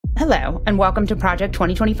Hello, and welcome to Project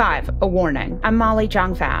 2025, A Warning. I'm Molly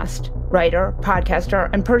Jong-Fast, writer, podcaster,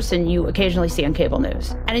 and person you occasionally see on cable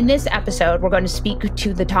news. And in this episode, we're going to speak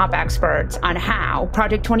to the top experts on how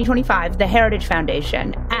Project 2025, the Heritage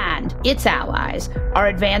Foundation, and its allies are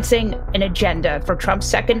advancing an agenda for Trump's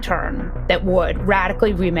second term that would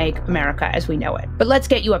radically remake America as we know it. But let's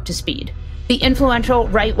get you up to speed. The influential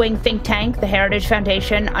right-wing think tank, the Heritage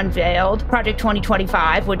Foundation, unveiled Project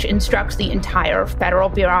 2025, which instructs the entire federal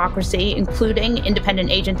bureaucracy, including independent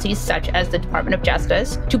agencies such as the Department of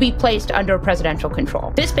Justice, to be placed under presidential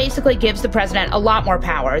control. This basically gives the president a lot more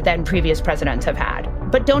power than previous presidents have had.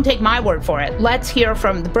 But don't take my word for it. Let's hear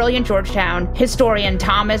from the brilliant Georgetown historian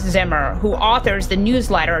Thomas Zimmer, who authors the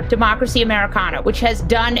newsletter Democracy Americana, which has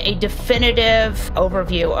done a definitive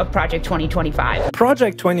overview of Project 2025.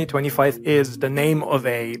 Project 2025 is the name of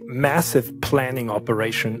a massive planning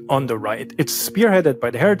operation on the right. It's spearheaded by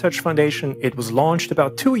the Heritage Foundation. It was launched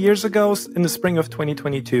about 2 years ago in the spring of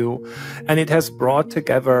 2022, and it has brought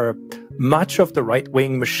together much of the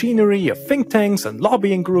right-wing machinery of think tanks and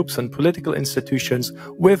lobbying groups and political institutions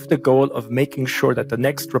with the goal of making sure that the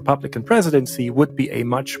next Republican presidency would be a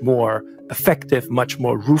much more effective, much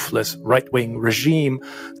more ruthless right-wing regime.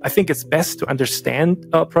 I think it's best to understand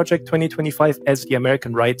Project 2025 as the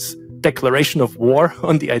American right's declaration of war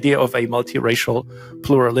on the idea of a multiracial,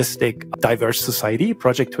 pluralistic, diverse society.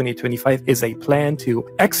 Project 2025 is a plan to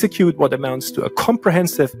execute what amounts to a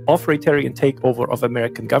comprehensive authoritarian takeover of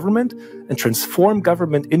American government and transform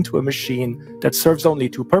government into a machine that serves only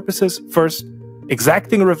two purposes. First,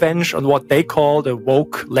 exacting revenge on what they call the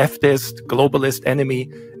woke, leftist, globalist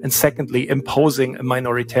enemy, and secondly, imposing a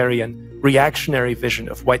minoritarian, reactionary vision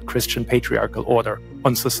of white Christian patriarchal order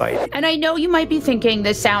on society. And I know you might be thinking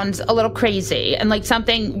this sounds a little crazy and like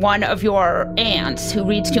something one of your aunts who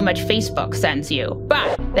reads too much Facebook sends you.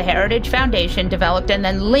 But the Heritage Foundation developed and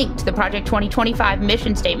then linked the Project 2025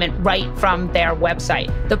 mission statement right from their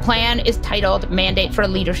website. The plan is titled Mandate for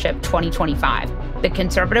Leadership 2025, the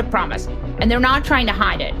Conservative Promise. And they're not trying to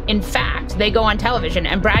hide it. In fact, they go on television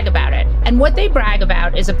and brag about it. And what they brag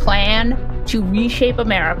about is a plan to reshape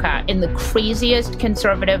America in the craziest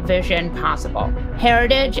conservative vision possible.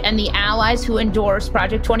 Heritage and the allies who endorse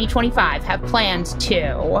Project 2025 have plans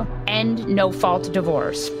to end no-fault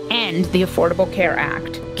divorce, end the Affordable Care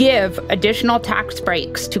Act, give additional tax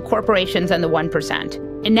breaks to corporations and the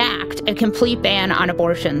 1%, enact a complete ban on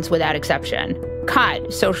abortions without exception,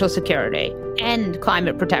 cut Social Security, end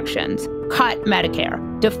climate protections, cut Medicare,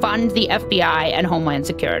 defund the FBI and Homeland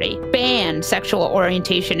Security, ban sexual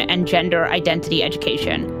orientation and gender identity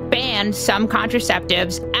education, ban some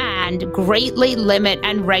contraceptives, and greatly limit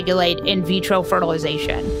and regulate in vitro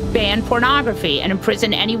fertilization, ban pornography and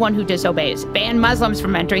imprison anyone who disobeys, ban Muslims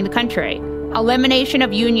from entering the country, elimination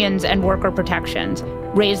of unions and worker protections,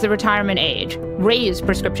 raise the retirement age, raise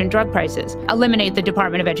prescription drug prices, eliminate the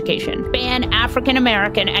Department of Education, ban African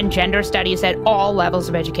American and gender studies at all levels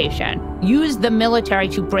of education, use the military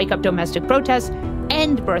to break up domestic protests,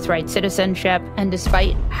 end birthright citizenship. And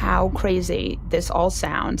despite how crazy this all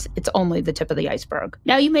sounds, it's only the tip of the iceberg.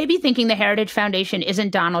 Now, you may be thinking the Heritage Foundation isn't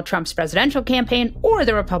Donald Trump's presidential campaign or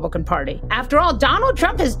the Republican Party. After all, Donald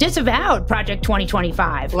Trump has disavowed Project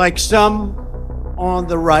 2025. Like some on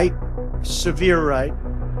the right, severe right,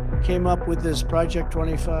 came up with this Project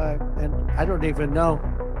 25, and I don't even know.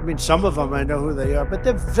 I mean, some of them I know who they are, but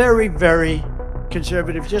they're very, very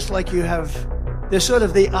conservative, just like you have. They're sort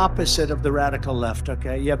of the opposite of the radical left,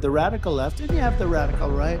 okay? You have the radical left and you have the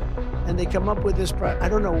radical right, and they come up with this, I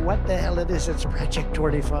don't know what the hell it is, it's Project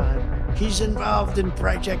 25. He's involved in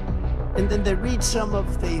Project, and then they read some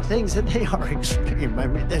of the things, and they are extreme. I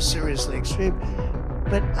mean, they're seriously extreme.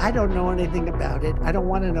 But I don't know anything about it. I don't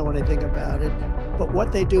want to know anything about it. But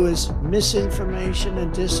what they do is misinformation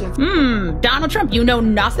and disinformation. Donald Trump, you know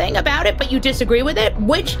nothing about it, but you disagree with it?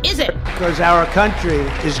 Which is it? Because our country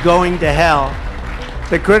is going to hell.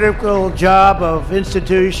 The critical job of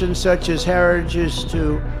institutions such as Heritage is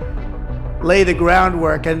to lay the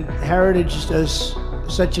groundwork, and Heritage does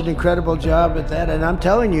such an incredible job at that. And I'm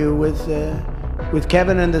telling you, with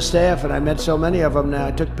Kevin and the staff, and I met so many of them now,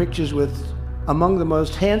 I took pictures with among the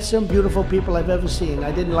most handsome, beautiful people I've ever seen.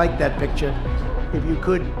 I didn't like that picture. If you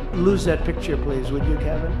could lose that picture, please, would you,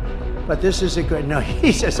 Kevin? But this is a great, no,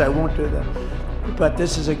 he says I won't do that. But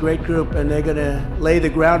this is a great group, and they're gonna lay the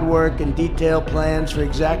groundwork and detail plans for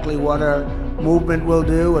exactly what our movement will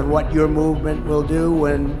do and what your movement will do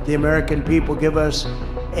when the American people give us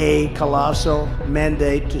a colossal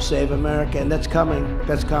mandate to save America, and that's coming.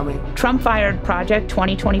 That's coming. Trump fired Project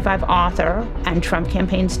 2025 author and Trump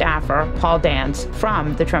campaign staffer Paul Dance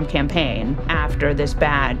from the Trump campaign after this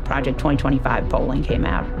bad Project 2025 polling came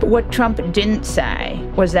out. But what Trump didn't say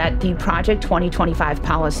was that the Project 2025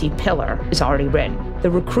 policy pillar is already written. The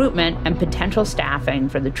recruitment and potential staffing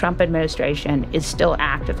for the Trump administration is still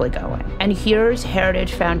actively going. And here's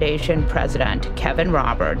Heritage Foundation President Kevin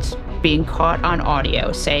Roberts being caught on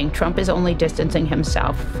audio saying Trump is only distancing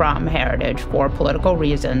himself from Heritage for political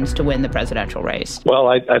reasons to win the presidential race. Well,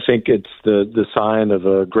 I think it's the sign of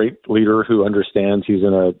a great leader who understands he's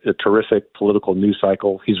in a terrific political news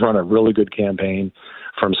cycle. He's run a really good campaign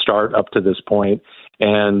from start up to this point.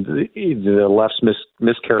 And the left's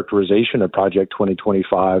mischaracterization of Project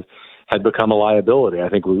 2025 had become a liability. I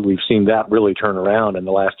think we've seen that really turn around in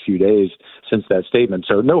the last few days since that statement.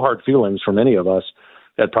 So no hard feelings from any of us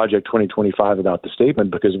at Project 2025 about the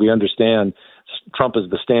statement, because we understand Trump is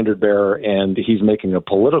the standard bearer and he's making a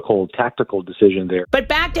political, tactical decision there. But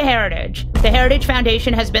back to Heritage. The Heritage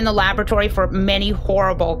Foundation has been the laboratory for many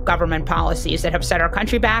horrible government policies that have set our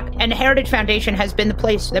country back. And the Heritage Foundation has been the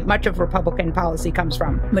place that much of Republican policy comes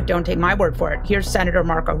from. But don't take my word for it. Here's Senator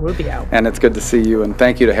Marco Rubio. And it's good to see you. And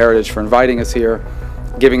thank you to Heritage for inviting us here,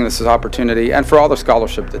 giving us this opportunity, and for all the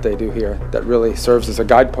scholarship that they do here that really serves as a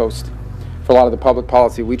guidepost for a lot of the public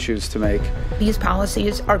policy we choose to make. These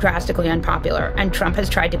policies are drastically unpopular, and Trump has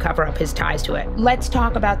tried to cover up his ties to it. Let's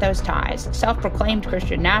talk about those ties. Self-proclaimed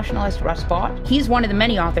Christian nationalist Russ Vought, he's one of the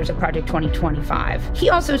many authors of Project 2025. He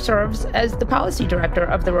also serves as the policy director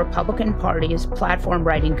of the Republican Party's Platform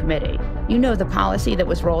Writing Committee. You know the policy that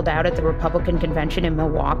was rolled out at the Republican convention in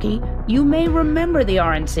Milwaukee? You may remember the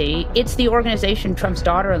RNC. It's the organization Trump's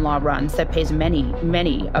daughter-in-law runs that pays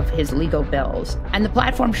many of his legal bills. And the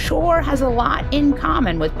platform sure has a lot in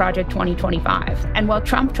common with Project 2025. And while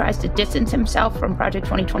Trump tries to distance himself from Project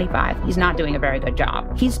 2025, he's not doing a very good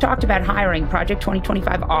job. He's talked about hiring Project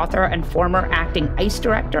 2025 author and former acting ICE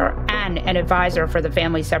director and an advisor for the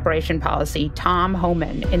family separation policy, Tom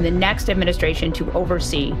Homan, in the next administration to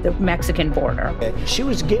oversee the Mexican border. She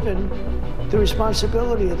was given the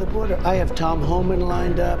responsibility of the border. I have Tom Homan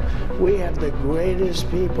lined up. We have the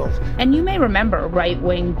greatest people. And you may remember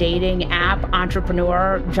right-wing dating app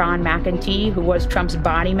entrepreneur John McEntee, who was Trump's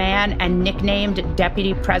body man and nicknamed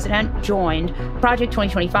Deputy President, joined Project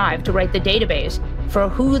 2025 to write the database for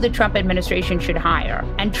who the Trump administration should hire.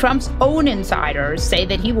 And Trump's own insiders say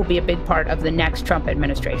that he will be a big part of the next Trump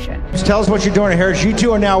administration. Tell us what you're doing at Heritage. You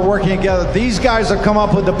two are now working together. These guys have come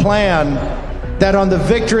up with a plan that on the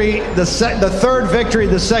victory, the third victory,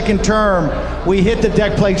 the second term, we hit the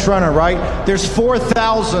deck plates runner, right? There's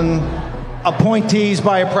 4,000 appointees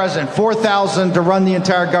by a president, 4,000 to run the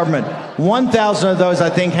entire government. 1,000 of those, I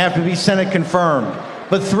think, have to be Senate confirmed.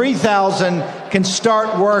 But 3,000 can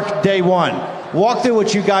start work day one. Walk through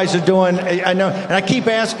what you guys are doing. I know, and I keep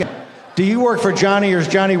asking, do you work for Johnny or does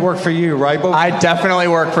Johnny work for you, right? But I definitely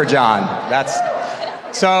work for John.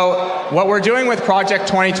 So what we're doing with Project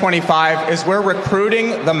 2025 is we're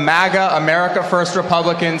recruiting the MAGA America First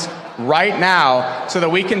Republicans right now so that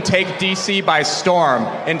we can take D.C. by storm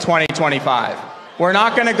in 2025. We're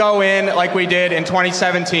not going to go in like we did in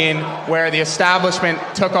 2017, where the establishment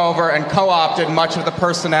took over and co-opted much of the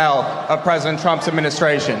personnel of President Trump's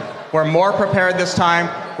administration. We're more prepared this time.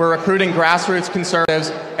 We're recruiting grassroots conservatives,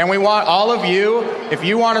 and we want all of you, if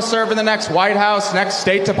you want to serve in the next White House, next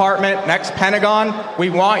State Department, next Pentagon, we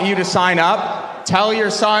want you to sign up. Tell your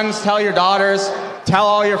sons, tell your daughters, tell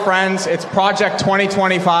all your friends. It's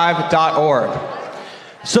project2025.org.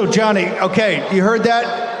 So, Johnny, okay, you heard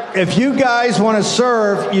that? If you guys want to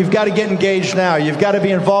serve, you've got to get engaged now. You've got to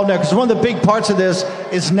be involved now, because one of the big parts of this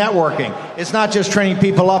is networking. It's not just training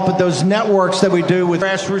people up, but those networks that we do with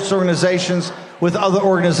grassroots organizations, with other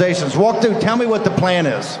organizations. Walk through, tell me what the plan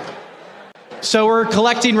is. So we're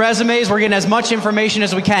collecting resumes. We're getting as much information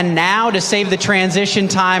as we can now to save the transition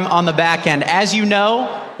time on the back end. As you know,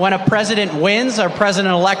 when a president wins, or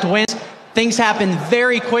president-elect wins, things happen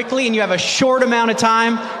very quickly, and you have a short amount of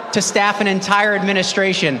time to staff an entire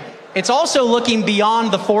administration. It's also looking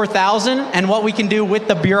beyond the 4,000 and what we can do with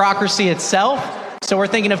the bureaucracy itself. So we're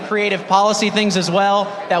thinking of creative policy things as well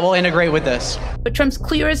that will integrate with this. But Trump's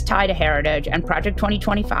clearest tie to Heritage and Project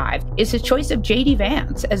 2025 is his choice of J.D.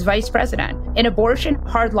 Vance as vice president. an abortion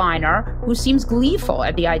hardliner who seems gleeful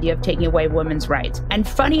at the idea of taking away women's rights. And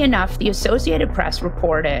funny enough, the Associated Press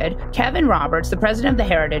reported Kevin Roberts, the president of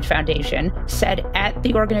the Heritage Foundation, said at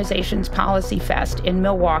the organization's Policy Fest in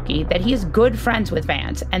Milwaukee that he is good friends with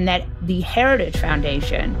Vance and that the Heritage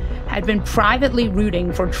Foundation had been privately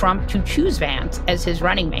rooting for Trump to choose Vance as his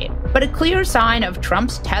running mate. But a clear sign of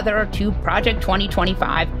Trump's tether to Project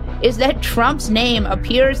 2025 is that Trump's name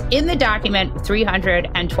appears in the document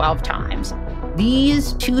 312 times.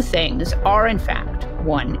 These two things are, in fact,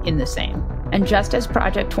 one in the same. And just as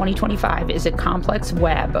Project 2025 is a complex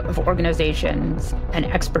web of organizations and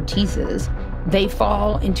expertises, they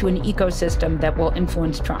fall into an ecosystem that will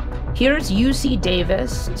influence Trump. Here's UC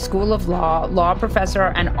Davis School of Law, law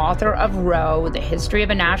professor and author of Roe, The History of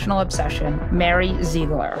a National Obsession, Mary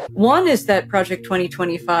Ziegler. One is that Project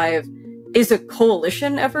 2025 is a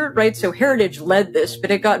coalition effort, right? So Heritage led this,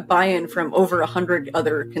 but it got buy-in from over 100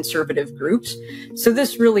 other conservative groups. So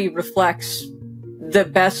this really reflects the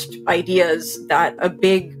best ideas that a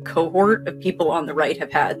big cohort of people on the right have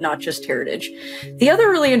had, not just Heritage. The other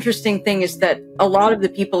really interesting thing is that a lot of the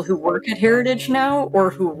people who work at Heritage now, or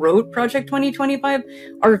who wrote Project 2025,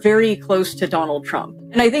 are very close to Donald Trump.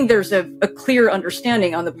 And I think there's a clear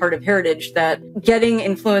understanding on the part of Heritage that getting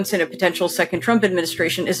influence in a potential second Trump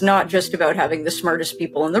administration is not just about having the smartest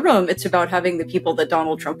people in the room, it's about having the people that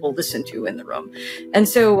Donald Trump will listen to in the room. And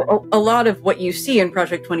so a lot of what you see in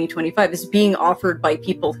Project 2025 is being offered by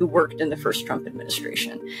people who worked in the first Trump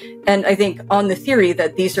administration. And I think on the theory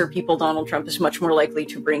that these are people Donald Trump is much more likely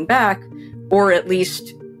to bring back, or at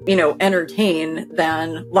least, entertain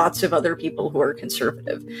than lots of other people who are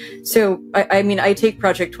conservative. So, I take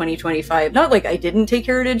Project 2025, not like I didn't take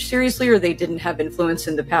Heritage seriously or they didn't have influence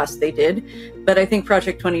in the past, they did. But I think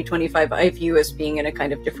Project 2025 I view as being in a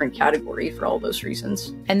kind of different category for all those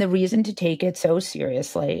reasons. And the reason to take it so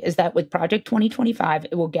seriously is that with Project 2025,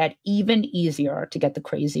 it will get even easier to get the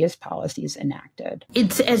craziest policies enacted.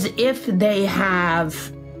 It's as if they have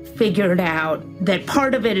figured out that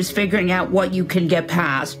part of it is figuring out what you can get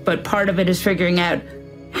past, but part of it is figuring out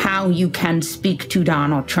how you can speak to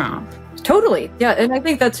Donald Trump. Totally. Yeah. And I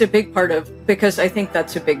think that's a big part of, because I think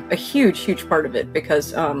that's a huge part of it,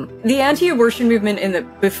 because the anti-abortion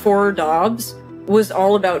movement before Dobbs was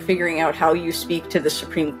all about figuring out how you speak to the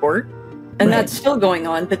Supreme Court. And that's still going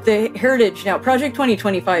on. But the Heritage now, Project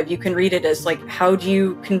 2025, you can read it as how do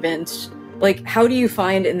you convince, how do you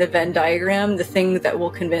find in the Venn diagram the thing that will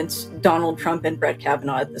convince Donald Trump and Brett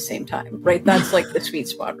Kavanaugh at the same time, right? That's the sweet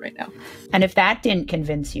spot right now. And if that didn't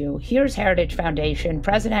convince you, here's Heritage Foundation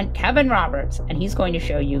President Kevin Roberts, and he's going to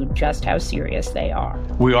show you just how serious they are.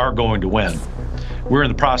 We are going to win. We're in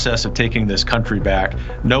the process of taking this country back.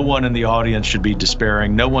 No one in the audience should be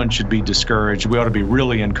despairing. No one should be discouraged. We ought to be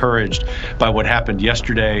really encouraged by what happened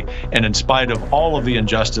yesterday. And in spite of all of the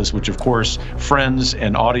injustice, which of course friends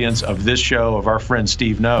and audience of this show, of our friend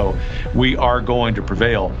Steve know, we are going to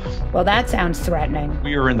prevail. Well, that sounds threatening.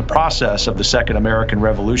 We are in the process of the Second American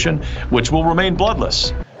Revolution, which will remain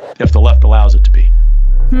bloodless if the left allows it to be.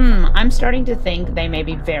 I'm starting to think they may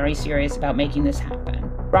be very serious about making this happen.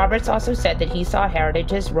 Roberts also said that he saw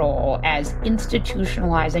Heritage's role as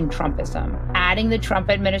institutionalizing Trumpism. Adding the Trump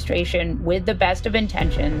administration with the best of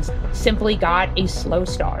intentions simply got a slow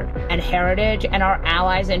start, and Heritage and our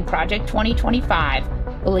allies in Project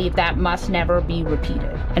 2025 believe that must never be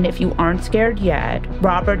repeated. And if you aren't scared yet,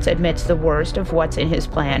 Roberts admits the worst of what's in his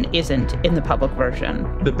plan isn't in the public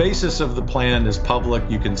version. The basis of the plan is public.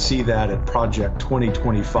 You can see that at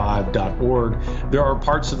project2025.org. There are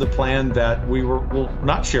parts of the plan that we will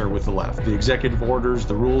not share with the left. The executive orders,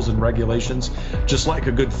 the rules and regulations. Just like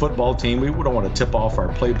a good football team, we don't want to tip off our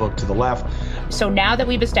playbook to the left. So now that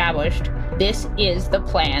we've established this is the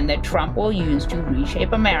plan that Trump will use to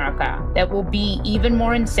reshape America, that will be even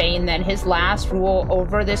more insane than his last rule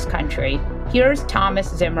over this country, here's Thomas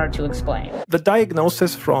Zimmer to explain. The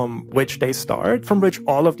diagnosis from which they start, from which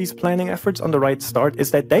all of these planning efforts on the right start, is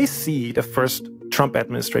that they see the first Trump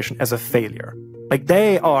administration as a failure.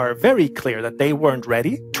 They are very clear that they weren't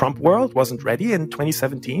ready. Trump world wasn't ready in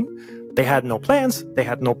 2017. They had no plans, they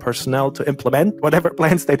had no personnel to implement whatever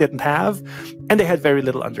plans they didn't have, and they had very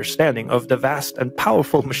little understanding of the vast and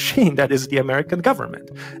powerful machine that is the American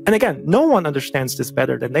government. And again, no one understands this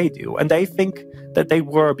better than they do, and they think that they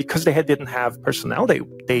were, because they didn't have personnel,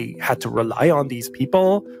 they had to rely on these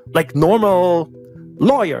people, like normal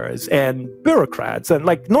lawyers and bureaucrats and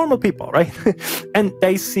normal people, right? And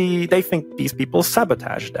they think these people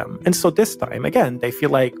sabotage them. And so this time, again, they feel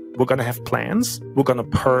like we're going to have plans. We're going to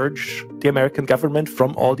purge the American government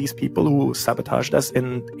from all these people who sabotaged us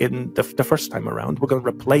in the first time around. We're going to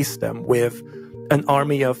replace them with an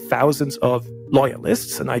army of thousands of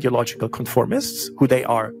loyalists and ideological conformists who they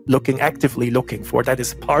are actively looking for. That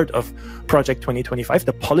is part of Project 2025.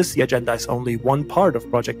 The policy agenda is only one part of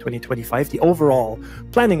Project 2025. The overall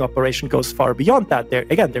planning operation goes far beyond that.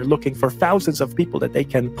 They're looking for thousands of people that they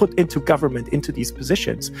can put into government, into these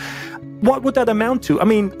positions. What would that amount to? I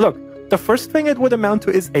mean, look, the first thing it would amount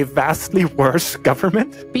to is a vastly worse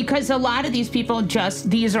government. Because a lot of these people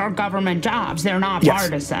these are government jobs. They're not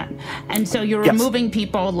partisan. And so you're removing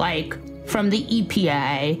people like from the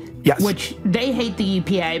EPA, which they hate the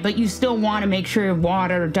EPA, but you still want to make sure your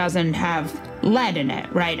water doesn't have lead in it,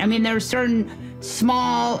 right? I mean, there are certain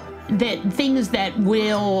small things that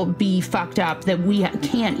will be fucked up that we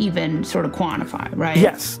can't even sort of quantify, right?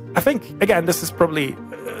 Yes. I think, again, this is probably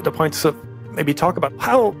the point to maybe talk about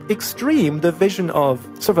how extreme the vision of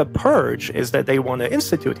sort of a purge is that they want to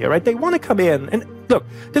institute here, right? They want to come in and look,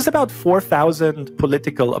 there's about 4,000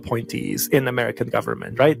 political appointees in American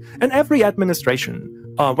government, right? And every administration,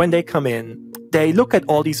 when they come in, they look at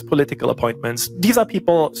all these political appointments. These are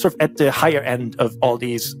people sort of at the higher end of all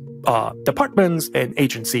these departments and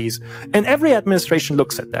agencies. And every administration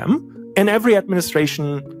looks at them, and every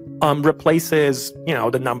administration replaces,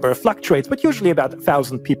 the number fluctuates, but usually about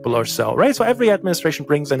 1,000 people or so, right? So every administration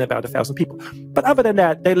brings in about 1,000 people. But other than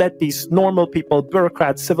that, they let these normal people,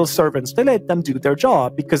 bureaucrats, civil servants, they let them do their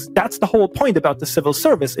job, because that's the whole point about the civil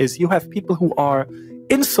service is you have people who are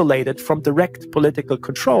insulated from direct political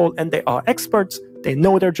control, and they are experts, they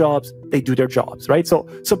know their jobs, they do their jobs, right? So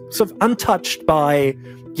sort of untouched by,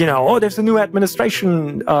 there's a new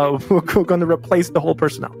administration who are going to replace the whole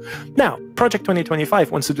personnel. Now, Project 2025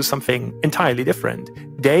 wants to do something entirely different.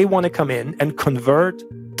 They want to come in and convert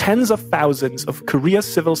tens of thousands of career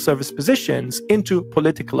civil service positions into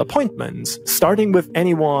political appointments, starting with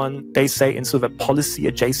anyone, they say, in sort of a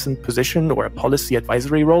policy-adjacent position or a policy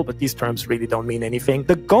advisory role, but these terms really don't mean anything.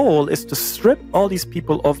 The goal is to strip all these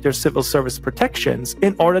people of their civil service protections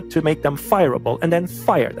in order to make them fireable and then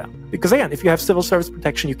fire them. Because again, if you have civil service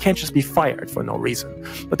protection, you can't just be fired for no reason.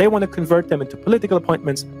 But they want to convert them into political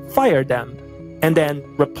appointments, fire them, and then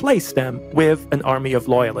replace them with an army of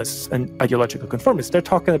loyalists and ideological conformists. They're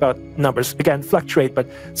talking about numbers, again, fluctuate, but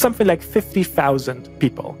something like 50,000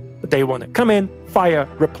 people that they want to come in, fire,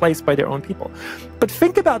 replace by their own people. But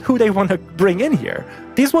think about who they want to bring in here.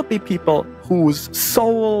 These would be people whose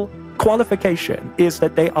sole qualification is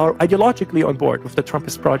that they are ideologically on board with the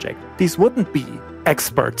Trumpist project. These wouldn't be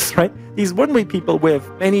experts, right? These wouldn't be people with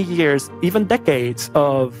many years, even decades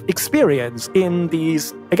of experience in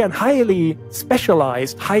these, again, highly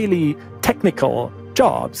specialized, highly technical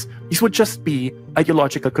jobs. These would just be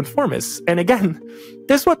ideological conformists. And again,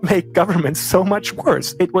 this would make government so much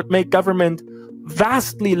worse. It would make government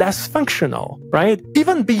vastly less functional, right?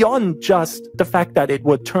 Even beyond just the fact that it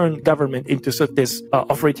would turn government into sort of this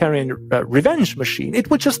authoritarian revenge machine, it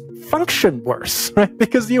would just function worse, right?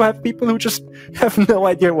 Because you have people who just have no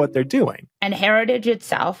idea what they're doing. And Heritage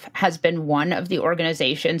itself has been one of the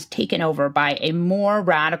organizations taken over by a more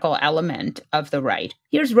radical element of the right.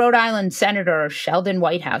 Here's Rhode Island Senator Sheldon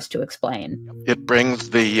Whitehouse to explain. It brings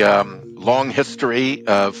the long history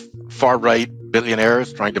of far-right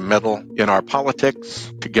billionaires trying to meddle in our politics,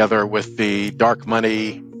 together with the dark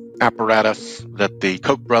money apparatus that the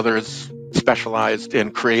Koch brothers specialized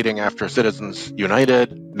in creating after Citizens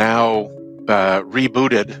United, now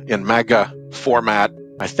rebooted in MAGA format,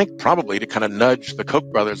 I think probably to kind of nudge the Koch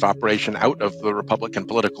brothers operation out of the Republican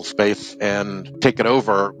political space and take it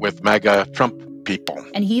over with MAGA Trump people.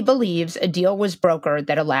 And he believes a deal was brokered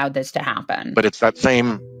that allowed this to happen. But it's that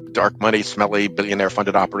same dark money, smelly,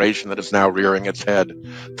 billionaire-funded operation that is now rearing its head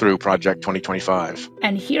through Project 2025.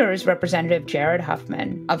 And here's Representative Jared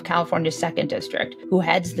Huffman of California's 2nd District, who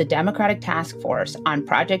heads the Democratic Task Force on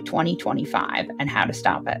Project 2025 and how to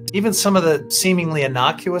stop it. Even some of the seemingly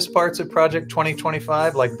innocuous parts of Project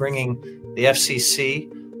 2025, like bringing the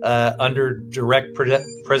FCC under direct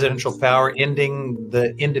presidential power, ending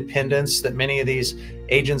the independence that many of these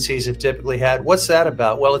agencies have typically had. What's that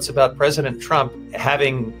about? Well, it's about President Trump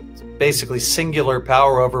having basically singular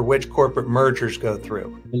power over which corporate mergers go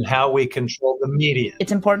through and how we control the media.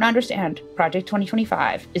 It's important to understand Project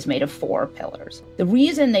 2025 is made of 4 pillars. The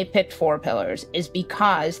reason they picked 4 pillars is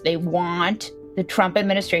because they want the Trump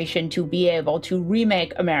administration to be able to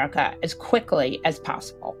remake America as quickly as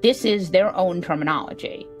possible. This is their own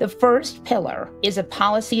terminology. The first pillar is a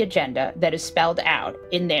policy agenda that is spelled out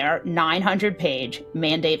in their 900-page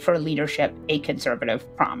Mandate for Leadership, a Conservative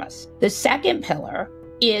Promise. The second pillar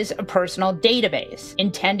is a personal database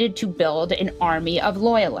intended to build an army of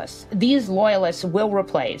loyalists. These loyalists will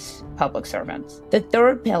replace public servants. The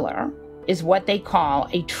third pillar is what they call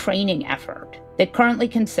a training effort that currently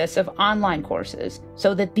consists of online courses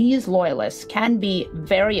so that these loyalists can be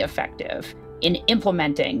very effective in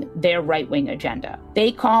implementing their right-wing agenda.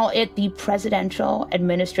 They call it the Presidential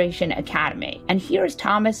Administration Academy. And here's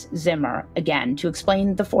Thomas Zimmer again to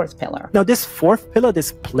explain the fourth pillar. Now, this fourth pillar,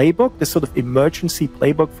 this playbook, this sort of emergency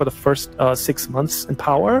playbook for the first 6 months in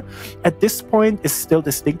power, at this point is still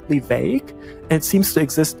distinctly vague. And it seems to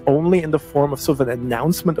exist only in the form of sort of an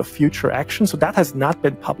announcement of future action. So that has not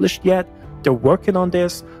been published yet. They're working on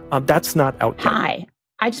this. That's not out yet. Hi.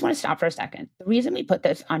 I just want to stop for a second. The reason we put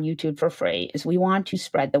this on YouTube for free is we want to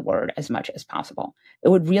spread the word as much as possible. It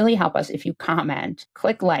would really help us if you comment,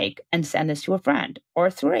 click like, and send this to a friend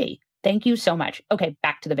or 3. Thank you so much. Okay,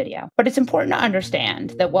 back to the video. But it's important to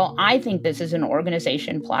understand that while I think this is an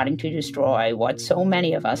organization plotting to destroy what so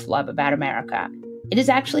many of us love about America, it is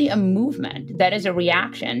actually a movement that is a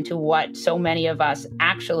reaction to what so many of us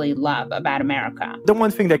actually love about America. The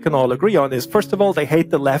one thing they can all agree on is, first of all, they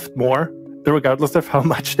hate the left more, regardless of how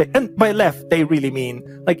much they, and by left, they really mean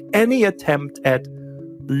like any attempt at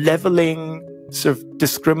leveling sort of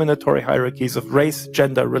discriminatory hierarchies of race,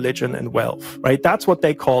 gender, religion, and wealth, right? That's what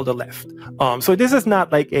they call the left. So this is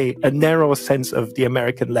not like a narrow sense of the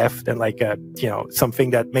American left and like a, something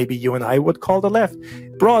that maybe you and I would call the left.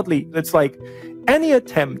 Broadly, it's like any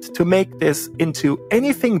attempt to make this into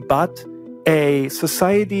anything but a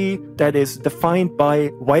society that is defined by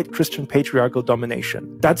white Christian patriarchal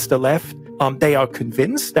domination. That's the left. They are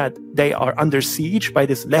convinced that they are under siege by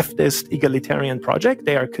this leftist egalitarian project.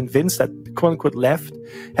 They are convinced that the quote-unquote left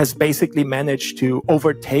has basically managed to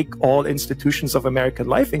overtake all institutions of American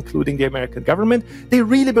life, including the American government. They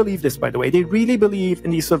really believe this, by the way. They really believe in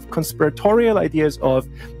these sort of conspiratorial ideas of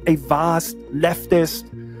a vast leftist,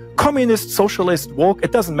 communist, socialist, woke,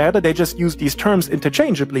 it doesn't matter. They just use these terms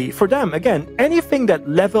interchangeably. For them, again, anything that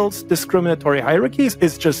levels discriminatory hierarchies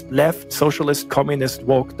is just left, socialist, communist,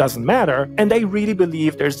 woke, doesn't matter. And they really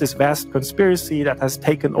believe there's this vast conspiracy that has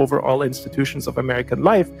taken over all institutions of American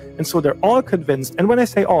life. And so they're all convinced, and when I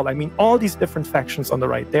say all, I mean all these different factions on the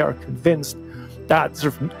right, they are convinced that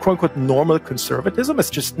sort of quote-unquote normal conservatism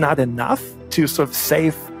is just not enough to sort of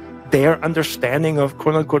save their understanding of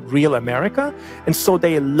quote-unquote real America. And so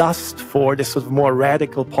they lust for this sort of more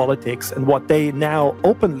radical politics and what they now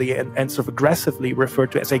openly and sort of aggressively refer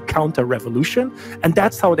to as a counter-revolution. And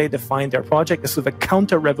that's how they define their project, as sort of a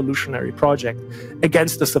counter-revolutionary project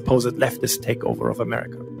against the supposed leftist takeover of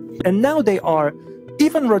America. And now they are,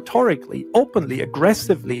 even rhetorically, openly,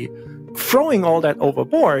 aggressively throwing all that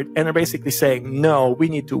overboard and are basically saying, no, we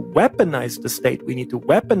need to weaponize the state. We need to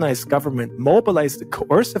weaponize government, mobilize the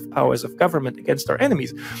coercive powers of government against our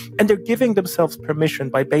enemies. And they're giving themselves permission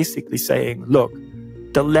by basically saying, look,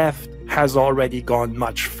 the left has already gone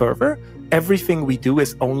much further. Everything we do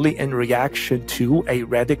is only in reaction to a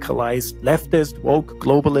radicalized leftist, woke,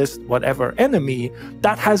 globalist, whatever enemy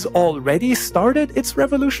that has already started its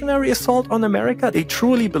revolutionary assault on America. They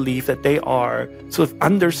truly believe that they are sort of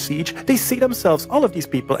under siege. They see themselves, all of these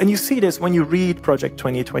people, and you see this when you read Project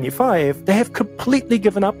 2025, they have completely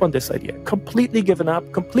given up on this idea, completely given up,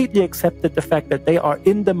 completely accepted the fact that they are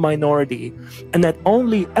in the minority and that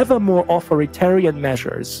only ever more authoritarian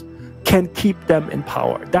measures can keep them in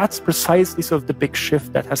power. That's precisely sort of the big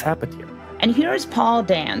shift that has happened here. And here's Paul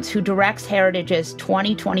Dance, who directs Heritage's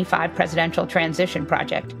 2025 Presidential Transition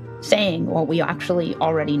Project, saying what we actually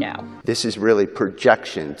already know. This is really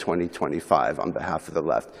Projection 2025 on behalf of the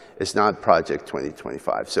left. It's not Project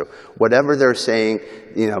 2025. So whatever they're saying,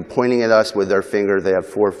 pointing at us with their finger, they have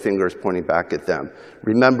 4 fingers pointing back at them.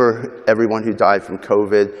 Remember everyone who died from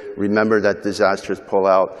COVID. Remember that disastrous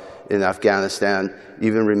pullout in Afghanistan.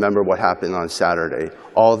 Even remember what happened on Saturday.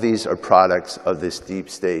 All these are products of this deep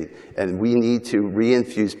state, and we need to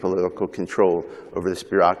reinfuse political control over this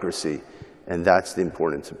bureaucracy, and that's the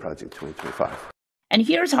importance of Project 2025. And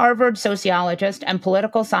here's Harvard sociologist and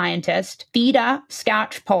political scientist Theda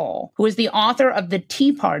Skocpol, who is the author of The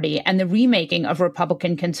Tea Party and the Remaking of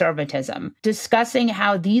Republican Conservatism, discussing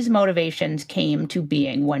how these motivations came to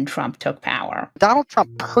being when Trump took power. Donald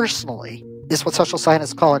Trump personally is what social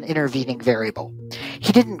scientists call an intervening variable.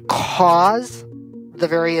 He didn't cause the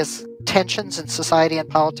various tensions in society and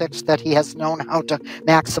politics that he has known how to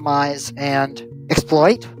maximize and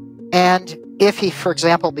exploit. And if he, for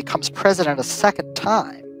example, becomes president a second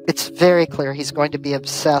time, it's very clear he's going to be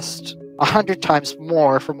obsessed 100 times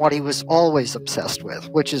more from what he was always obsessed with,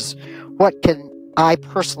 which is what can I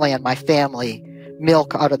personally and my family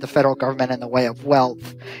milk out of the federal government in the way of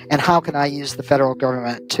wealth, and how can I use the federal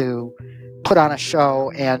government to put on a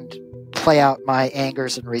show and play out my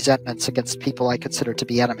angers and resentments against people I consider to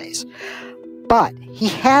be enemies. But he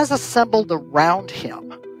has assembled around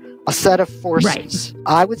him a set of forces. Right.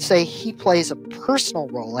 I would say he plays a personal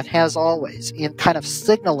role, and has always, in kind of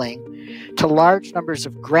signaling to large numbers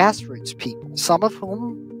of grassroots people, some of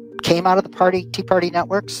whom came out of the Tea Party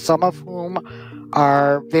networks, some of whom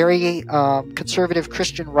are very conservative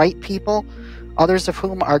Christian right people, others of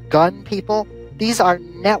whom are gun people. These are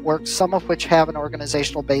networks, some of which have an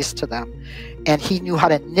organizational base to them. And he knew how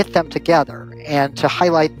to knit them together and to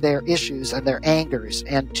highlight their issues and their angers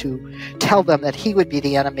and to tell them that he would be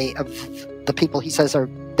the enemy of the people he says are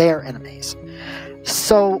their enemies.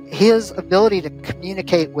 So his ability to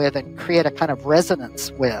communicate with and create a kind of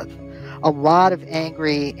resonance with a lot of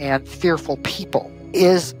angry and fearful people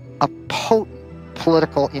is a potent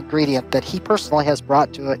political ingredient that he personally has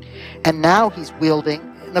brought to it. And now he's wielding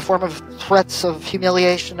in the form of threats of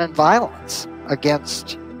humiliation and violence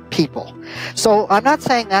against people. So I'm not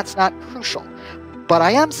saying that's not crucial, but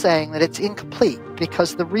I am saying that it's incomplete,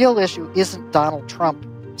 because the real issue isn't Donald Trump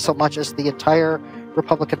so much as the entire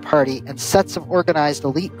Republican Party and sets of organized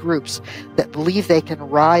elite groups that believe they can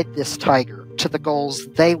ride this tiger to the goals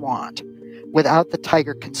they want without the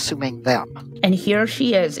tiger consuming them. And here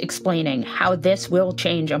she is explaining how this will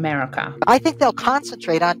change America. I think they'll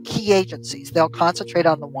concentrate on key agencies. They'll concentrate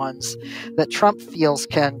on the ones that Trump feels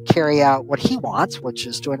can carry out what he wants, which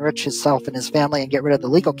is to enrich himself and his family and get rid of the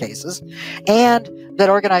legal cases, and that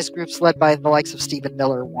organized groups led by the likes of Stephen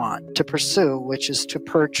Miller want to pursue, which is to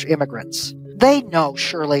purge immigrants. They know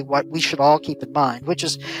surely what we should all keep in mind, which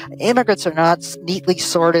is immigrants are not neatly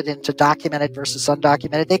sorted into documented versus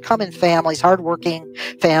undocumented. They come in families, hardworking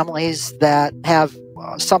families that have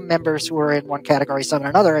some members who are in one category, some in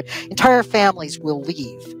another. Entire families will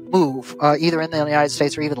move, either in the United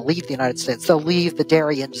States or even leave the United States. They'll leave the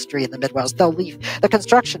dairy industry in the Midwest. They'll leave the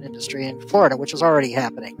construction industry in Florida, which is already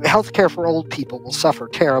happening. Healthcare for old people will suffer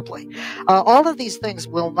terribly. All of these things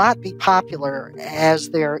will not be popular as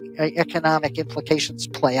their economic implications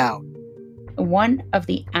play out. One of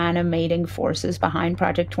the animating forces behind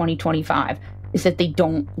Project 2025 is that they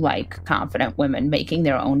don't like confident women making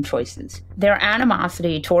their own choices. Their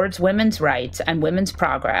animosity towards women's rights and women's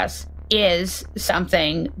progress is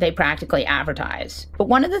something they practically advertise. But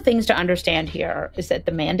one of the things to understand here is that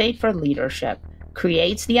the mandate for leadership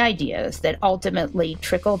creates the ideas that ultimately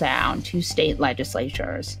trickle down to state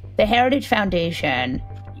legislatures. The Heritage Foundation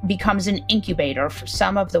becomes an incubator for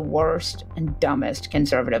some of the worst and dumbest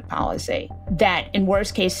conservative policy that, in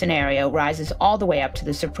worst case scenario, rises all the way up to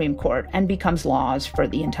the Supreme Court and becomes laws for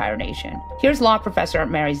the entire nation. Here's law professor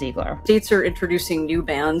Mary Ziegler. States are introducing new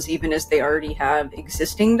bans even as they already have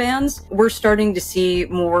existing bans. We're starting to see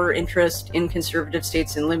more interest in conservative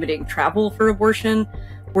states in limiting travel for abortion.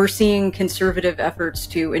 We're seeing conservative efforts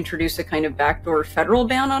to introduce a kind of backdoor federal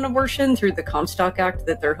ban on abortion through the Comstock Act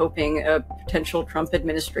that they're hoping a potential Trump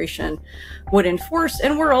administration would enforce.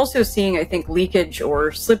 And we're also seeing, I think, leakage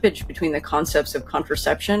or slippage between the concepts of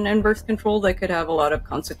contraception and birth control that could have a lot of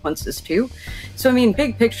consequences too. So, I mean,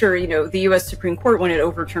 big picture, the U.S. Supreme Court, when it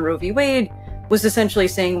overturned Roe v. Wade, was essentially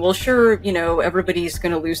saying, well, sure, everybody's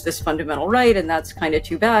going to lose this fundamental right, and that's kind of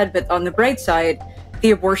too bad. But on the bright side, the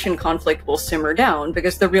abortion conflict will simmer down,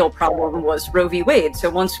 because the real problem was Roe v. Wade. So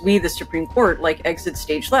once we, the Supreme Court, exit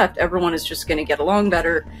stage left, everyone is just going to get along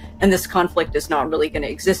better, and this conflict is not really going to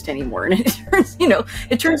exist anymore. And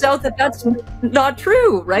it turns out that that's not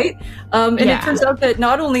true, right? It turns out that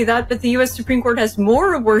not only that, but the U.S. Supreme Court has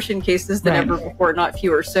more abortion cases than ever before, not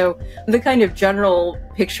fewer. So the kind of general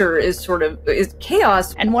picture is is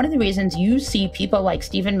chaos. And one of the reasons you see people like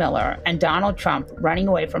Stephen Miller and Donald Trump running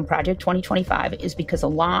away from Project 2025 is because a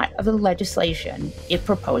lot of the legislation it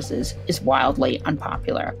proposes is wildly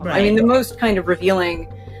unpopular. Right. I mean, the most kind of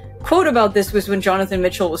revealing quote about this was when Jonathan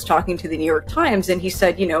Mitchell was talking to the New York Times, and he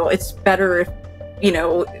said, it's better if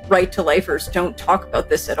right to lifers don't talk about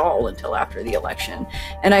this at all until after the election.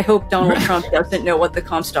 And I hope Donald Trump doesn't know what the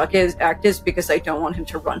Comstock Act is, because I don't want him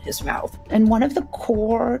to run his mouth. And one of the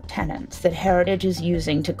core tenets that Heritage is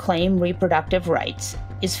using to claim reproductive rights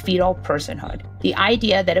is fetal personhood. The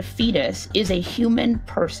idea that a fetus is a human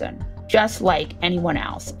person, just like anyone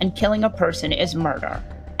else, and killing a person is murder.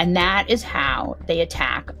 And that is how they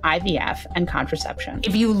attack IVF and contraception.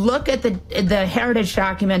 If you look at the Heritage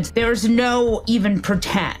documents, there's no even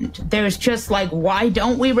pretend. There's just why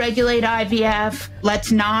don't we regulate IVF?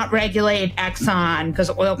 Let's not regulate Exxon because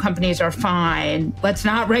oil companies are fine. Let's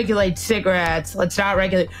not regulate cigarettes. Let's not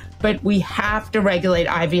regulate, but we have to regulate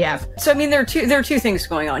IVF. So, I mean, there are two things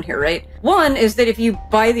going on here, right? One is that if you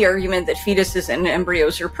buy the argument that fetuses and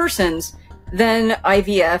embryos are persons, then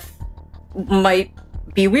IVF might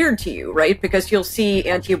be weird to you, right? Because you'll see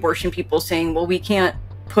anti-abortion people saying, well, we can't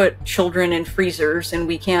put children in freezers, and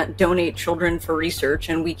we can't donate children for research,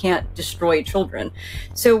 and we can't destroy children.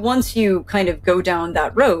 So once you kind of go down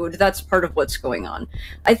that road, that's part of what's going on.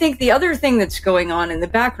 I think the other thing that's going on in the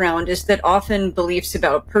background is that often beliefs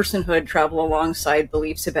about personhood travel alongside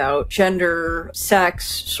beliefs about gender, sex,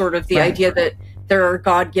 sort of the idea that there are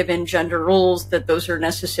God-given gender roles, that those are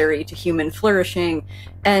necessary to human flourishing.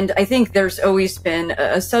 And I think there's always been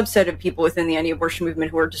a subset of people within the anti-abortion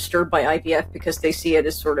movement who are disturbed by IVF because they see it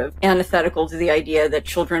as sort of antithetical to the idea that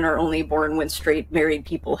children are only born when straight married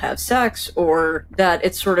people have sex, or that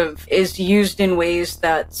it sort of is used in ways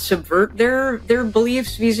that subvert their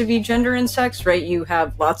beliefs vis-a-vis gender and sex, right? You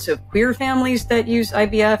have lots of queer families that use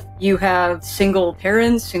IVF. You have single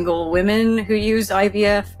parents, single women who use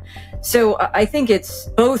IVF. So I think it's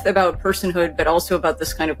both about personhood, but also about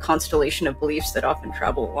this kind of constellation of beliefs that often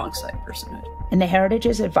travel alongside personhood. And the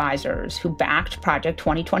Heritage's advisors who backed Project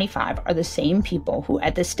 2025 are the same people who,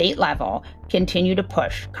 at the state level, continue to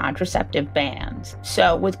push contraceptive bans.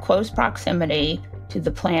 So with close proximity to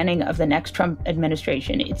the planning of the next Trump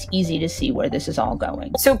administration, it's easy to see where this is all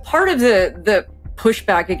going. So part of the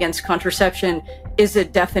pushback against contraception is a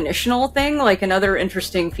definitional thing. Like, another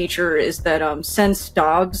interesting feature is that since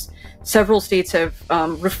Dobbs, several states have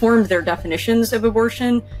reformed their definitions of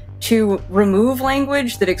abortion to remove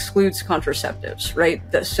language that excludes contraceptives, right?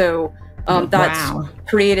 So that's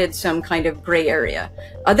created some kind of gray area.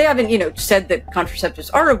 They haven't, said that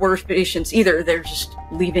contraceptives are abortions either. They're just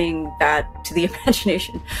leaving that to the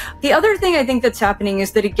imagination. The other thing I think that's happening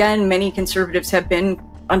is that, again, many conservatives have been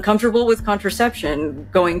uncomfortable with contraception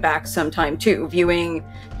going back some time too, viewing,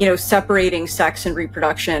 separating sex and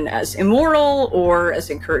reproduction as immoral, or as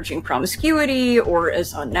encouraging promiscuity, or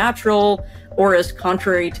as unnatural, or as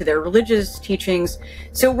contrary to their religious teachings.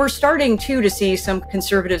 So we're starting too to see some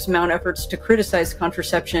conservatives mount efforts to criticize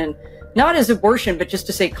contraception, not as abortion, but just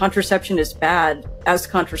to say contraception is bad as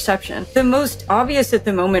contraception. The most obvious at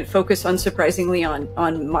the moment focus, unsurprisingly,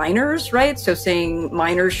 on minors, right? So saying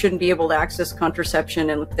minors shouldn't be able to access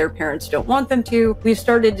contraception and their parents don't want them to. We've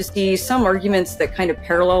started to see some arguments that kind of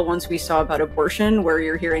parallel ones we saw about abortion, where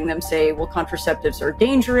you're hearing them say, well, contraceptives are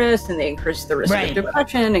dangerous and they increase the risk of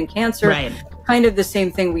depression and cancer. Right. Kind of the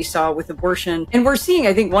same thing we saw with abortion. And we're seeing,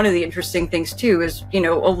 I think, one of the interesting things too is, a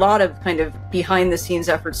lot of kind of behind the scenes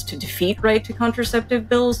efforts to defeat right to contraceptive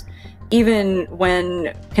bills, even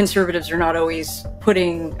when conservatives are not always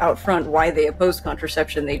putting out front why they oppose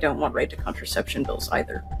contraception. They don't want right to contraception bills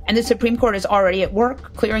either. And the Supreme Court is already at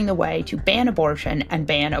work clearing the way to ban abortion and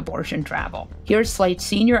ban abortion travel. Here's Slate's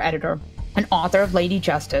senior editor and author of Lady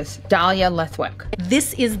Justice, Dahlia Lithwick.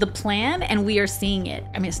 This is the plan, and we are seeing it.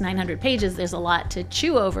 I mean, it's 900 pages. There's a lot to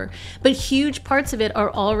chew over. But huge parts of it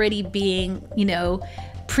are already being,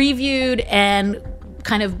 previewed and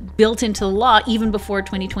kind of built into the law even before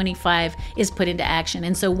 2025 is put into action.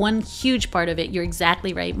 And so one huge part of it, you're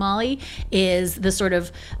exactly right, Molly, is the sort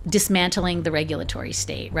of dismantling the regulatory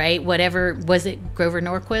state, right? Whatever, was it Grover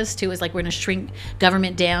Norquist who was like, we're going to shrink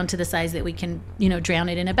government down to the size that we can, drown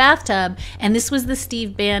it in a bathtub. And this was the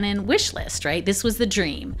Steve Bannon wish list, right? This was the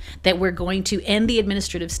dream, that we're going to end the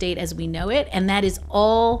administrative state as we know it. And that is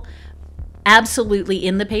all absolutely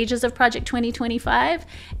in the pages of Project 2025.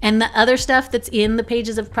 And the other stuff that's in the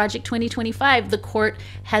pages of Project 2025, the court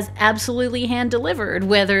has absolutely hand delivered,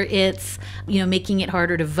 whether it's, making it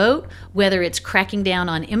harder to vote, whether it's cracking down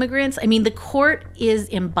on immigrants. I mean, the court is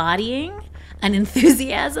embodying an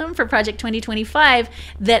enthusiasm for Project 2025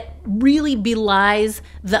 that really belies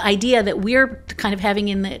the idea that we're kind of having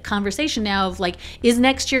in the conversation now of like, is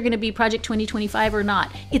next year going to be Project 2025 or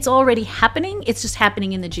not? It's already happening. It's just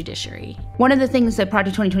happening in the judiciary. One of the things that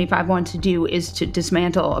Project 2025 wants to do is to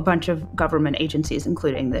dismantle a bunch of government agencies,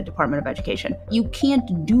 including the Department of Education. You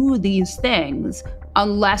can't do these things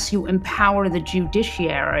unless you empower the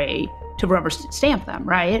judiciary to rubber stamp them,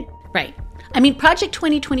 right? Right. I mean, Project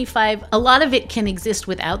 2025, a lot of it can exist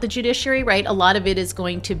without the judiciary, right? A lot of it is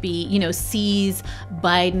going to be, seize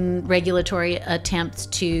Biden regulatory attempts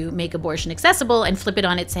to make abortion accessible and flip it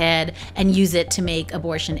on its head and use it to make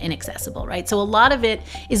abortion inaccessible, right? So a lot of it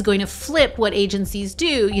is going to flip what agencies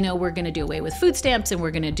do. We're going to do away with food stamps, and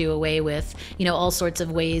we're going to do away with, all sorts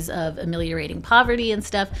of ways of ameliorating poverty and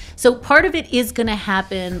stuff. So part of it is going to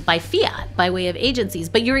happen by fiat, by way of agencies.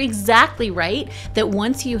 But you're exactly right that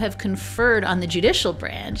once you have conferred on the judicial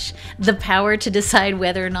branch the power to decide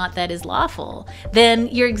whether or not that is lawful, then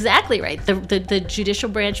you're exactly right. The judicial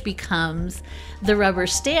branch becomes the rubber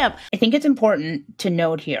stamp. I think it's important to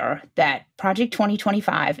note here that Project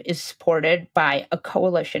 2025 is supported by a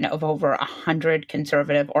coalition of over 100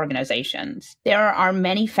 conservative organizations. There are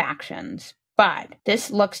many factions, But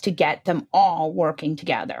this looks to get them all working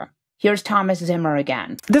together. Here's Thomas Zimmer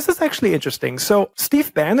again. This is actually interesting. So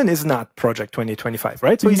Steve Bannon is not Project 2025,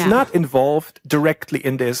 right? So he's not involved directly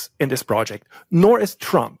in this project, nor is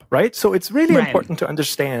Trump, right? So it's really important to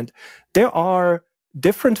understand there are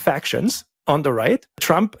different factions on the right,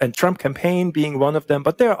 Trump and Trump campaign being one of them,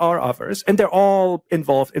 but there are others, and they're all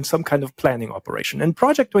involved in some kind of planning operation. And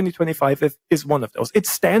Project 2025 is one of those. It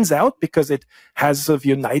stands out because it has sort of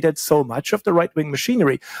united so much of the right-wing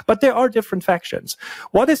machinery, but there are different factions.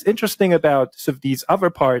 What is interesting about sort of these other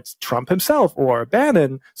parts, Trump himself or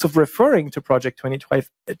Bannon, sort of referring to Project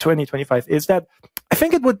 2025 is that I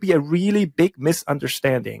think it would be a really big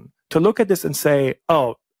misunderstanding to look at this and say,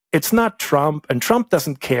 oh, it's not Trump, and Trump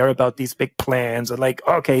doesn't care about these big plans. And like,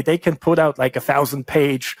 okay, they can put out like a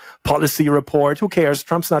 1,000-page policy report. Who cares?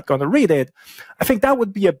 Trump's not going to read it. I think that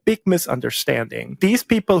would be a big misunderstanding. These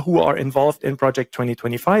people who are involved in Project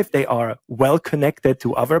 2025, they are well connected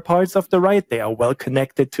to other parts of the right. They are well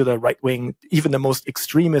connected to the right wing, even the most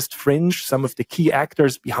extremist fringe, some of the key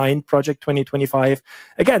actors behind Project 2025.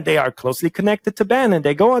 Again, they are closely connected to Bannon.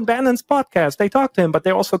 They go on Bannon's podcast. They talk to him, but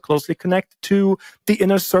they're also closely connected to the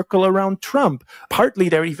inner circle around Trump. Partly,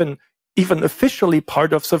 they're even officially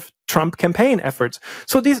part of sort of Trump campaign efforts.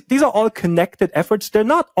 So these are all connected efforts. They're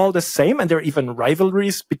not all the same, and there are even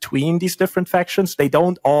rivalries between these different factions. They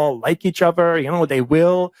don't all like each other. You know, they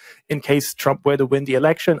will, in case Trump were to win the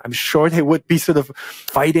election. I'm sure they would be sort of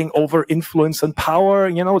fighting over influence and power.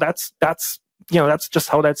 You know, that's just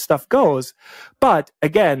how that stuff goes. But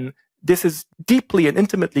again, this is deeply and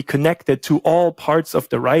intimately connected to all parts of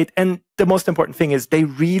the right. And the most important thing is they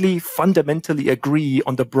really fundamentally agree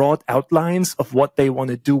on the broad outlines of what they want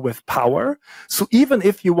to do with power. So even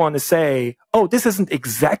if you want to say, oh, this isn't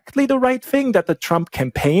exactly the right thing that the Trump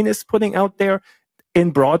campaign is putting out there, in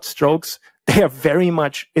broad strokes, they are very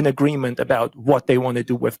much in agreement about what they want to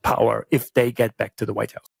do with power if they get back to the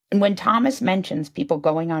White House. And when Thomas mentions people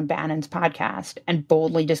going on Bannon's podcast and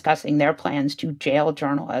boldly discussing their plans to jail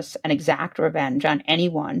journalists and exact revenge on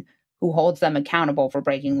anyone who holds them accountable for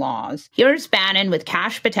breaking laws, here's Bannon with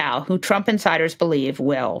Kash Patel, who Trump insiders believe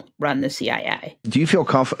will run the CIA. Do you feel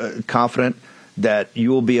confident that you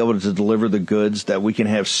will be able to deliver the goods, that we can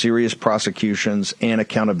have serious prosecutions and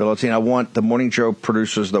accountability? And I want the Morning Joe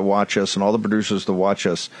producers that watch us and all the producers that watch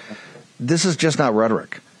us, this is just not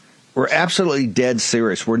rhetoric. We're absolutely dead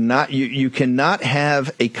serious. We're not. You cannot have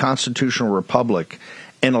a constitutional republic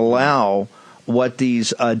and allow what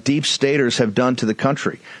these deep staters have done to the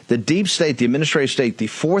country. The deep state, the administrative state, the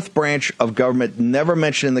fourth branch of government never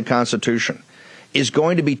mentioned in the Constitution, is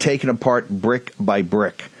going to be taken apart brick by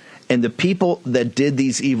brick. And the people that did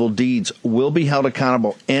these evil deeds will be held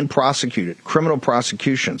accountable and prosecuted, criminal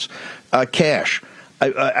prosecutions. Kash,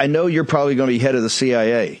 I know you're probably going to be head of the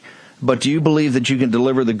CIA. But do you believe that you can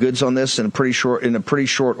deliver the goods on this in a pretty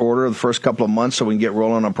short order the first couple of months so we can get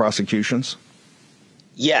rolling on prosecutions?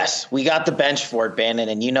 Yes, we got the bench for it, Bannon,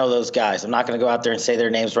 and you know those guys. I'm not going to go out there and say their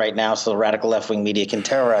names right now so the radical left-wing media can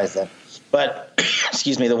terrorize them. But,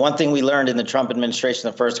 excuse me, the one thing we learned in the Trump administration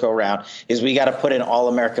the first go-around is we got to put in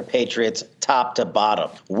all-America patriots top to bottom.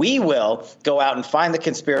 We will go out and find the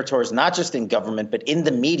conspirators, not just in government, but in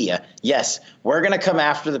the media. Yes, we're going to come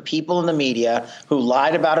after the people in the media who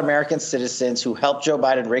lied about American citizens, who helped Joe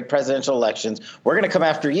Biden rig presidential elections. We're going to come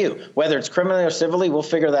after you. Whether it's criminally or civilly, we'll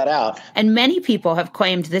figure that out. And many people have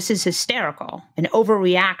claimed this is hysterical, an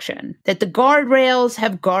overreaction, that the guardrails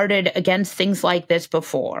have guarded against things like this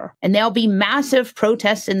before, and there'll be massive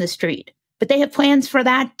protests in the street. But they have plans for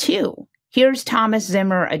that too. Here's Thomas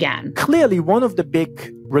Zimmer again. Clearly, one of the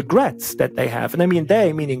big regrets that they have, and I mean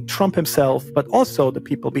they, meaning Trump himself, but also the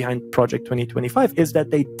people behind Project 2025, is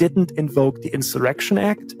that they didn't invoke the Insurrection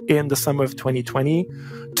Act in the summer of 2020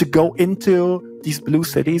 to go into these blue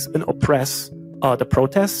cities and oppress the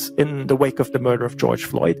protests in the wake of the murder of George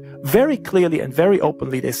Floyd. Very clearly and very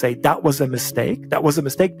openly, they say that was a mistake. That was a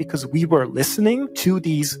mistake because we were listening to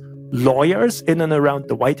these lawyers in and around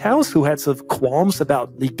the White House who had sort of qualms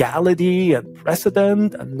about legality and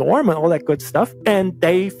precedent and norm and all that good stuff. And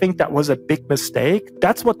they think that was a big mistake.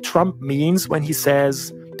 That's what Trump means when he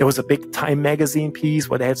says there was a big Time magazine piece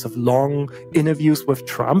where they had some long interviews with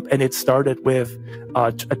Trump, and it started with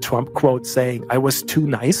a Trump quote saying, "I was too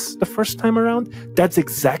nice the first time around." That's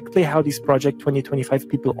exactly how these Project 2025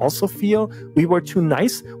 people also feel. We were too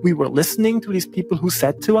nice. We were listening to these people who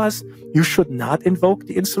said to us, you should not invoke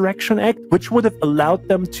the Insurrection Act, which would have allowed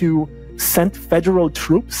them to send federal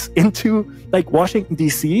troops into like Washington,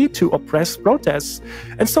 D.C. to oppress protests.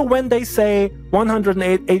 And so when they say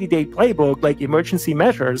 180-day playbook, like emergency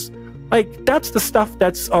measures, Like, that's the stuff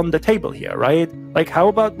that's on the table here, right? Like, how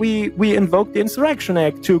about we invoke the Insurrection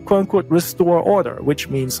Act to, quote-unquote, restore order, which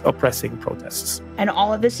means oppressing protests. And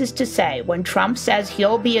all of this is to say, when Trump says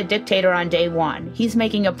he'll be a dictator on day one, he's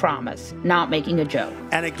making a promise, not making a joke.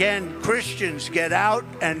 And again, Christians, get out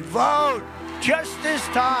and vote just this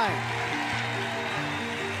time.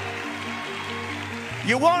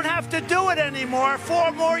 You won't have to do it anymore.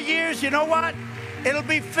 4 more years, you know what? It'll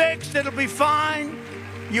be fixed, it'll be fine.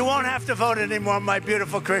 You won't have to vote anymore, my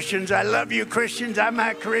beautiful Christians. I love you, Christians. I'm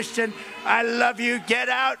a Christian. I love you. Get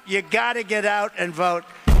out. You got to get out and vote.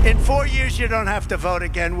 In 4 years, you don't have to vote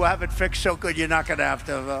again. We'll have it fixed so good you're not going to have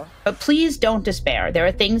to vote. But please don't despair. There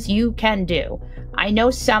are things you can do. I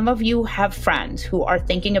know some of you have friends who are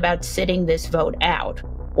thinking about sitting this vote out,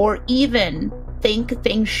 or even think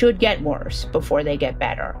things should get worse before they get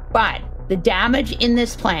better. But the damage in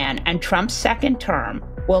this plan and Trump's second term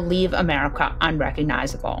will leave America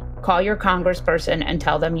unrecognizable. Call your congressperson and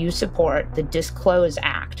tell them you support the Disclose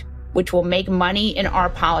Act, which will make money in our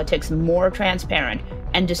politics more transparent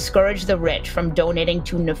and discourage the rich from donating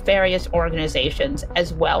to nefarious organizations,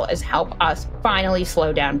 as well as help us finally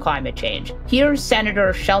slow down climate change. Here's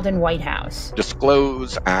Senator Sheldon Whitehouse.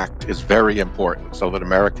 Disclose Act is very important so that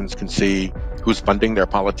Americans can see who's funding their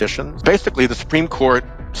politicians. Basically, the Supreme Court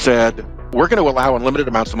said, we're going to allow unlimited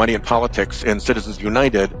amounts of money in politics in Citizens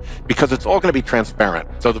United because it's all going to be transparent.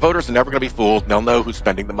 So the voters are never going to be fooled, and they'll know who's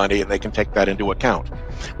spending the money, and they can take that into account.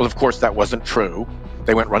 Well, of course, that wasn't true.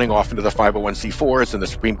 They went running off into the 501c4s, and the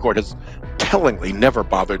Supreme Court has tellingly never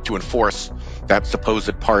bothered to enforce that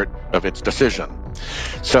supposed part of its decision.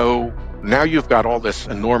 So now you've got all this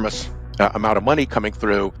enormous amount of money coming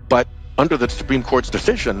through, but under the Supreme Court's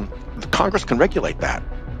decision, the Congress can regulate that.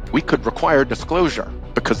 We could require disclosure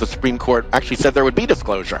because the Supreme Court actually said there would be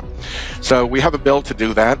disclosure. So we have a bill to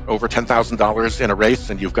do that, over $10,000 in a race,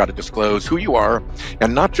 and you've got to disclose who you are,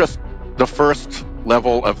 and not just the first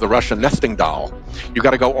level of the Russian nesting doll. You've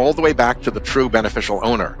got to go all the way back to the true beneficial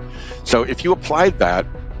owner. So if you applied that,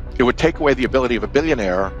 it would take away the ability of a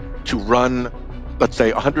billionaire to run, let's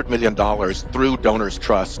say, $100 million through Donors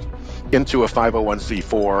Trust into a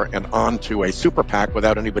 501c4 and onto a super PAC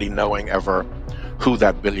without anybody knowing ever who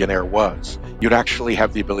that billionaire was. You'd actually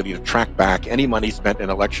have the ability to track back any money spent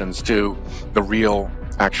in elections to the real,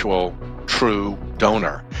 actual, true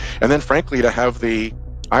donor. And then, frankly, to have the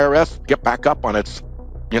IRS get back up on its,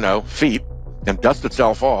 feet and dust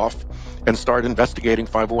itself off and start investigating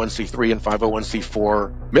 501c3 and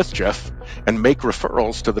 501c4 mischief and make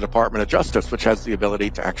referrals to the Department of Justice, which has the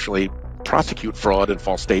ability to actually prosecute fraud and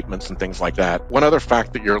false statements and things like that. One other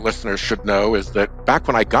fact that your listeners should know is that back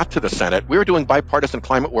when I got to the Senate, we were doing bipartisan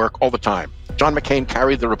climate work all the time. John McCain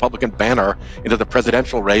carried the Republican banner into the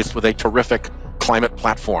presidential race with a terrific climate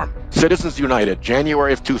platform. Citizens United,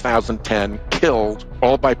 January of 2010, killed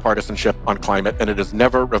all bipartisanship on climate, and it has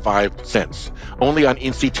never revived since. Only on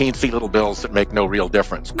teensy little bills that make no real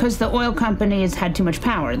difference. Because the oil companies had too much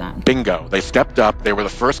power then. Bingo. They stepped up. They were the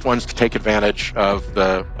first ones to take advantage of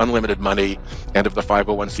the unlimited money and of the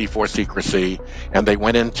 501c4 secrecy. And they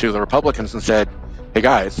went into the Republicans and said, hey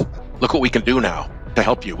guys, look what we can do now to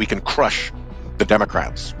help you. We can crush the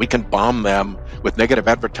Democrats. We can bomb them with negative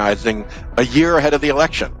advertising a year ahead of the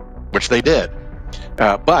election, which they did.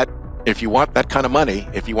 But if you want that kind of money,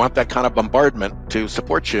 if you want that kind of bombardment to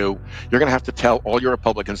support you, you're going to have to tell all your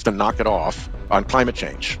Republicans to knock it off on climate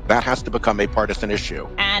change. That has to become a partisan issue.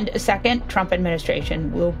 And a second Trump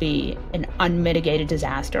administration will be an unmitigated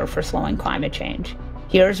disaster for slowing climate change.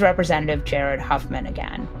 Here's Representative Jared Huffman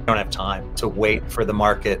again. We don't have time to wait for the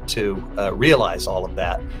market to realize all of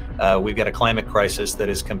that. We've got a climate crisis that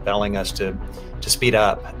is compelling us to speed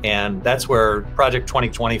up. And that's where Project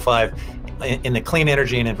 2025 in the clean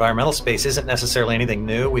energy and environmental space isn't necessarily anything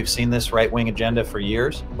new. We've seen this right-wing agenda for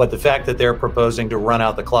years. But the fact that they're proposing to run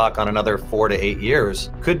out the clock on another 4 to 8 years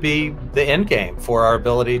could be the end game for our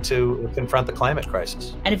ability to confront the climate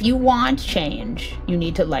crisis. And if you want change, you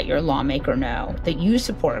need to let your lawmaker know that you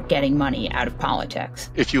support getting money out of politics.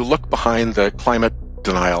 If you look behind the climate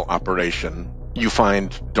denial operation, you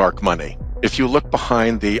find dark money. If you look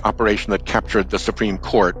behind the operation that captured the Supreme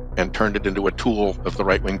Court and turned it into a tool of the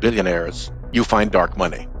right-wing billionaires, you find dark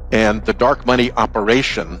money. And the dark money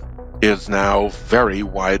operation is now very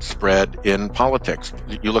widespread in politics.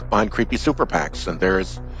 You look behind creepy super PACs, and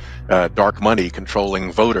there's dark money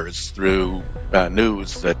controlling voters through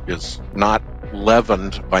news that is not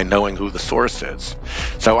leavened by knowing who the source is.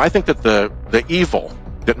 So I think that the evil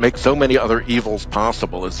that makes so many other evils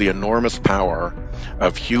possible is the enormous power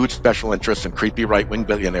of huge special interests and creepy right-wing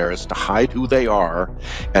billionaires to hide who they are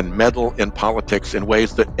and meddle in politics in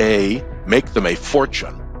ways that A, make them a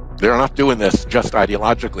fortune, they're not doing this just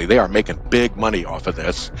ideologically. They are making big money off of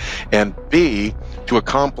this. And B, to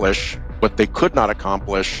accomplish what they could not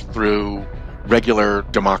accomplish through regular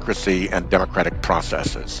democracy and democratic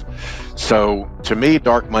processes. So to me,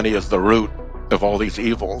 dark money is the root of all these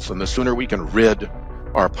evils. And the sooner we can rid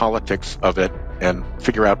our politics of it and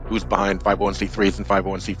figure out who's behind 501c3s and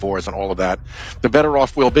 501c4s and all of that, the better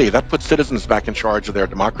off we'll be. That puts citizens back in charge of their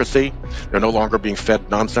democracy. They're no longer being fed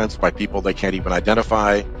nonsense by people they can't even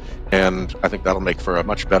identify. And I think that'll make for a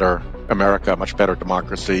much better America, a much better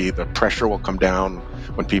democracy. The pressure will come down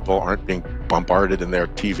when people aren't being bombarded in their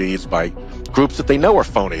TVs by groups that they know are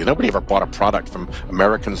phony. Nobody ever bought a product from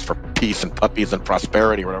Americans for Peace and Puppies and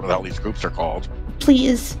Prosperity, or whatever the hell these groups are called.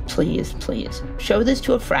 Please, please, please, show this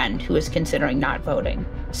to a friend who is considering not voting.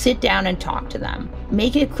 Sit down and talk to them.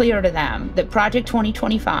 Make it clear to them that Project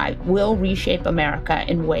 2025 will reshape America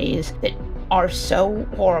in ways that are so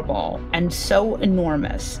horrible and so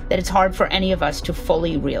enormous that it's hard for any of us to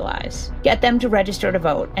fully realize. Get them to register to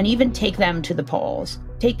vote and even take them to the polls.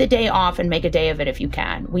 Take the day off and make a day of it if you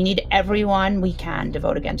can. We need everyone we can to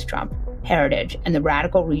vote against Trump, heritage, and the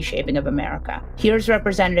radical reshaping of America. Here's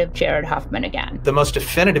Representative Jared Huffman again. The most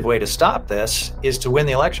definitive way to stop this is to win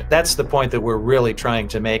the election. That's the point that we're really trying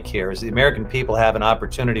to make here, is the American people have an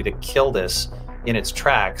opportunity to kill this in its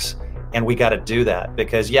tracks. And we got to do that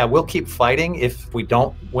because, yeah, we'll keep fighting if we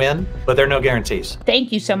don't win, but there are no guarantees.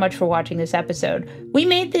 Thank you so much for watching this episode. We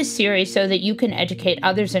made this series so that you can educate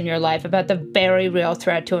others in your life about the very real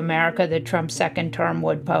threat to America that Trump's second term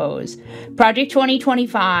would pose. Project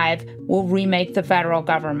 2025 will remake the federal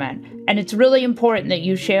government. And it's really important that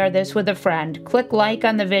you share this with a friend. Click like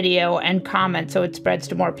on the video and comment so it spreads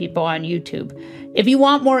to more people on YouTube. If you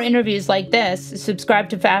want more interviews like this, subscribe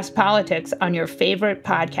to Fast Politics on your favorite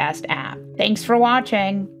podcast app. Thanks for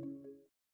watching.